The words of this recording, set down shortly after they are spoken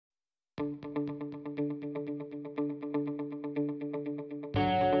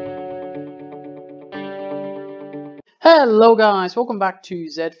Hello guys, welcome back to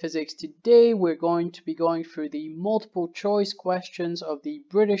Z Physics. Today we're going to be going through the multiple choice questions of the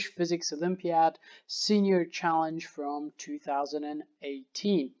British Physics Olympiad Senior Challenge from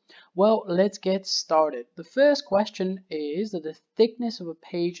 2018. Well, let's get started. The first question is that the thickness of a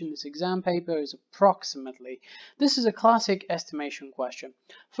page in this exam paper is approximately. This is a classic estimation question.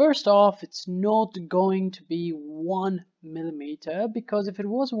 First off, it's not going to be 1 millimeter, because if it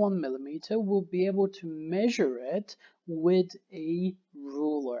was 1 millimeter, we'll be able to measure it with a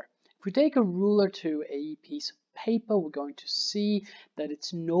ruler. If we take a ruler to a piece of paper, we're going to see that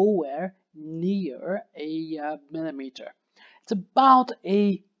it's nowhere near a millimeter. It's about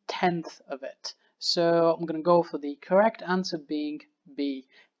a tenth of it. So I'm going to go for the correct answer being B.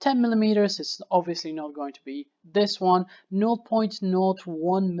 10 millimeters is obviously not going to be this one.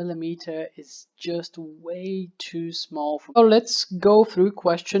 0.01 millimeter is just way too small. So let's go through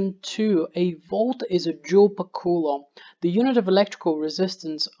question 2. A volt is a joule per coulomb. The unit of electrical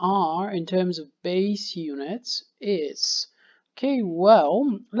resistance R in terms of base units is... Okay,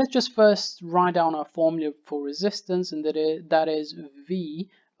 well, let's just first write down our formula for resistance, and that is V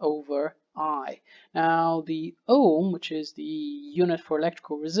over I. Now the ohm, which is the unit for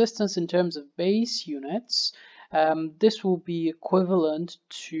electrical resistance in terms of base units, this will be equivalent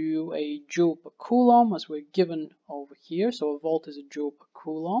to a joule per coulomb, as we're given over here. So a volt is a joule per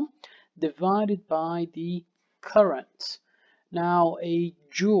coulomb divided by the current. Now a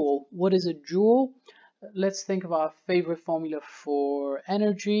joule, what is a joule? Let's think of our favorite formula for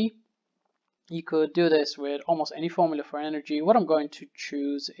energy. You could do this with almost any formula for energy. What I'm going to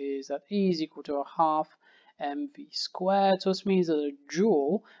choose is that E is equal to a half mv squared. So this means that a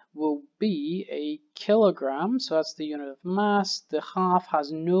joule will be a kilogram. So that's the unit of mass. The half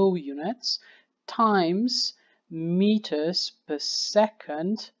has no units, times meters per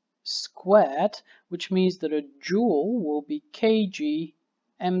second squared, which means that a joule will be kg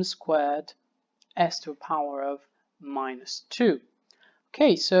m squared s to the power of -2.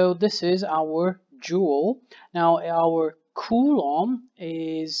 Okay, so this is our joule. Now our coulomb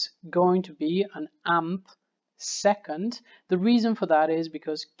is going to be an amp second. The reason for that is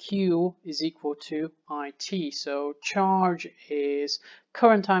because Q is equal to IT. So charge is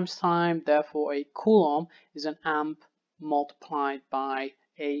current times time, therefore a coulomb is an amp multiplied by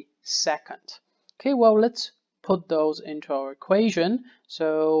a second. Okay, well, let's put those into our equation.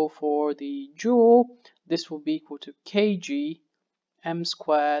 So for the joule, this will be equal to kg m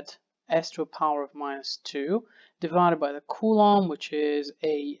squared s to the power of -2 divided by the coulomb, which is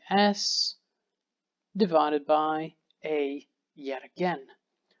AS, divided by A yet again.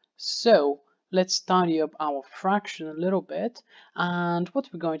 So let's tidy up our fraction a little bit, and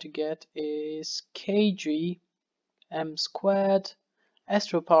what we're going to get is kg m squared s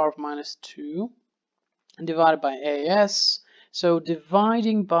to the power of -2 divided by AS. So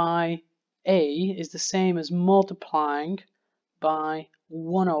dividing by A is the same as multiplying by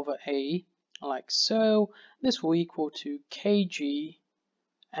 1 over A, like so. This will equal to kg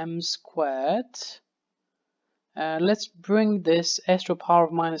m squared. Let's bring this s to the power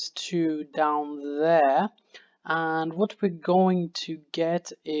of -2 down there, and what we're going to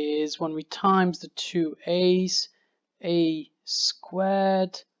get is, when we times the two a's, a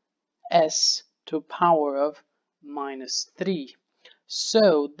squared s to the power of -3.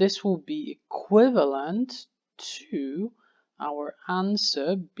 So this will be equivalent to our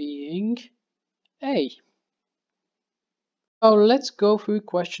answer being A. So let's go through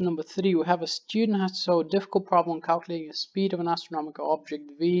question number 3. We have a student has to solve a difficult problem calculating the speed of an astronomical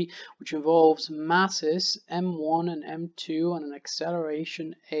object V, which involves masses m1 and m2 and an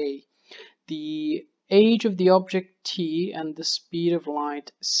acceleration a. The age of the object t and the speed of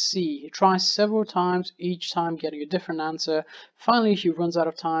light c. He tries several times, each time getting a different answer. Finally, he runs out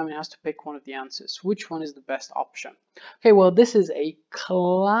of time and has to pick one of the answers. Which one is the best option? Okay, well, this is a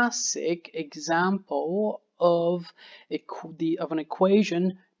classic example of an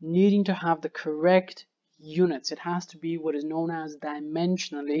equation needing to have the correct units. It has to be what is known as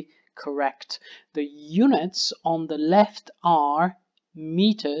dimensionally correct. The units on the left are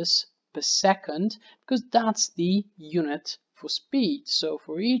meters per second, because that's the unit for speed. So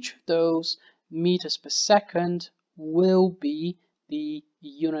for each of those, meters per second will be the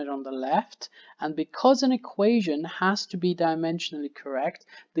unit on the left, and because an equation has to be dimensionally correct,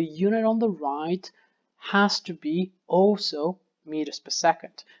 the unit on the right has to be also meters per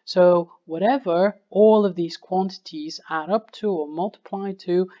second. So whatever all of these quantities add up to or multiply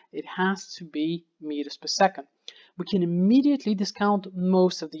to, it has to be meters per second. we can immediately discount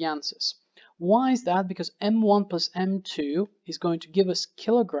most of the answers. Why is that? Because M1 plus M2 is going to give us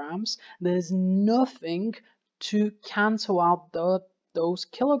kilograms. There's nothing to cancel out those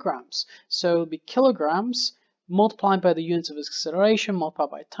kilograms. So it'll be kilograms multiplied by the units of acceleration, multiplied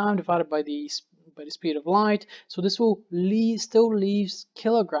by time, divided by the speed of light. So this will still leaves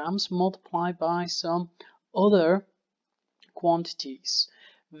kilograms multiplied by some other quantities.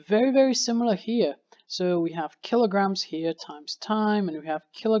 Very, very similar here. So we have kilograms here times time, and we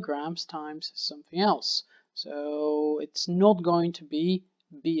have kilograms times something else. So it's not going to be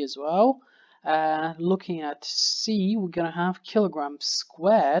B as well. Looking at C, we're going to have kilograms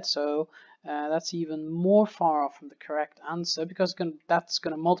squared. So that's even more far off from the correct answer, because that's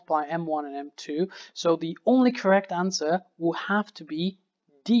going to multiply M1 and M2. So the only correct answer will have to be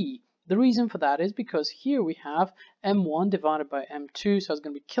D. The reason for that is because here we have M1 divided by M2, so it's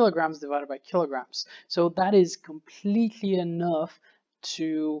going to be kilograms divided by kilograms. So that is completely enough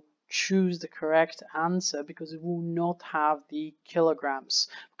to choose the correct answer, because it will not have the kilograms.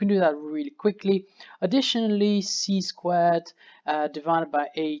 We can do that really quickly. Additionally, c squared divided by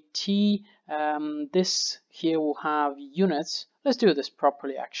at, this here will have units. Let's do this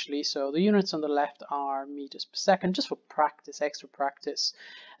properly actually. So the units on the left are meters per second, just for practice, extra practice.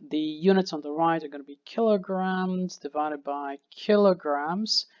 The units on the right are going to be kilograms divided by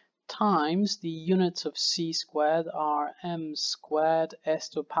kilograms times the units of c squared are m squared s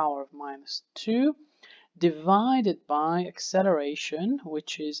to the power of -2 divided by acceleration,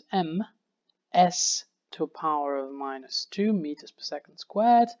 which is m s to the power of -2 meters per second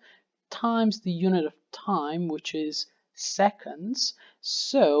squared, times the unit of time, which is seconds.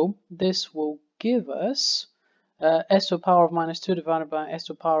 So this will give us s to the power of -2 divided by s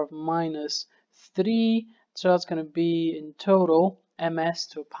to the power of -3. So that's going to be in total ms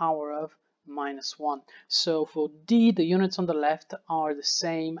to the power of -1. So for D, the units on the left are the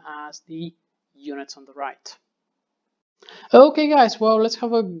same as the units on the right. Okay guys, well, let's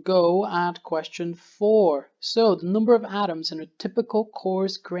have a go at question 4. So the number of atoms in a typical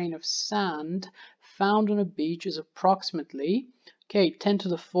coarse grain of sand found on a beach is approximately, okay, 10 to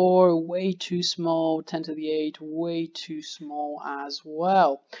the 4, way too small, 10 to the 8, way too small as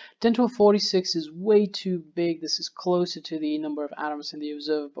well. 10 to the 46 is way too big. This is closer to the number of atoms in the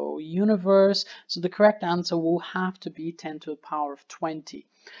observable universe. So the correct answer will have to be 10 to the power of 20.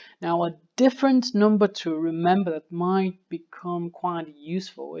 Now, a different number to remember that might become quite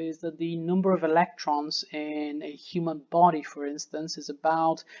useful is that the number of electrons in a human body, for instance, is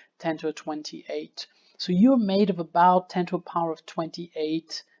about 10 to the 28. So you're made of about 10 to the power of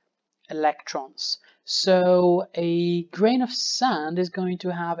 28 electrons. So a grain of sand is going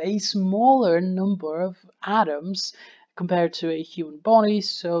to have a smaller number of atoms compared to a human body.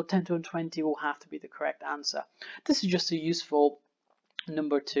 So 10 to the 20 will have to be the correct answer. This is just a useful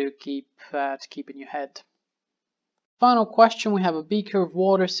number to keep in your head. Final question, we have a beaker of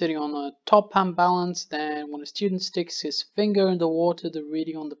water sitting on a top hand balance. Then when a student sticks his finger in the water, the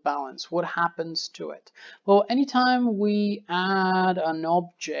reading on the balance, what happens to it? Well, anytime we add an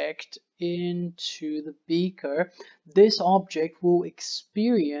object into the beaker, this object will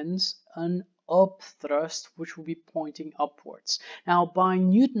experience an up thrust, which will be pointing upwards. Now, by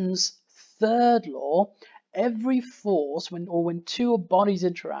Newton's third law, every force, when two bodies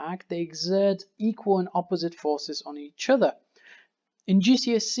interact, they exert equal and opposite forces on each other. In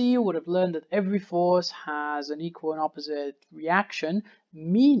GCSE, you would have learned that every force has an equal and opposite reaction,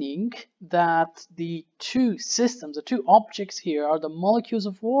 meaning that the two systems, the two objects here, are the molecules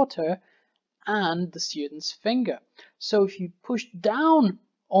of water and the student's finger. So if you push down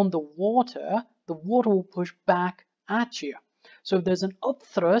on the water will push back at you. So if there's an up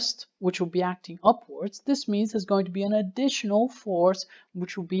thrust, which will be acting upwards, this means there's going to be an additional force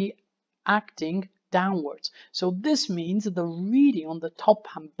which will be acting downwards. So this means that the reading on the top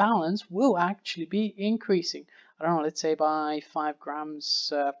hand balance will actually be increasing. I don't know, let's say by 5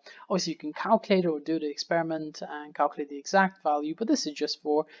 grams. Obviously you can calculate or do the experiment and calculate the exact value, but this is just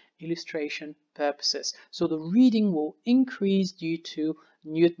for illustration purposes. So the reading will increase due to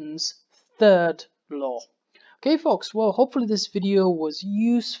Newton's third law. Okay folks, well, hopefully this video was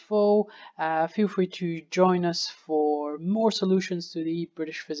useful. Feel free to join us for more solutions to the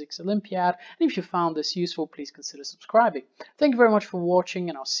British Physics Olympiad. And if you found this useful, please consider subscribing. Thank you very much for watching,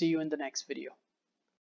 and I'll see you in the next video.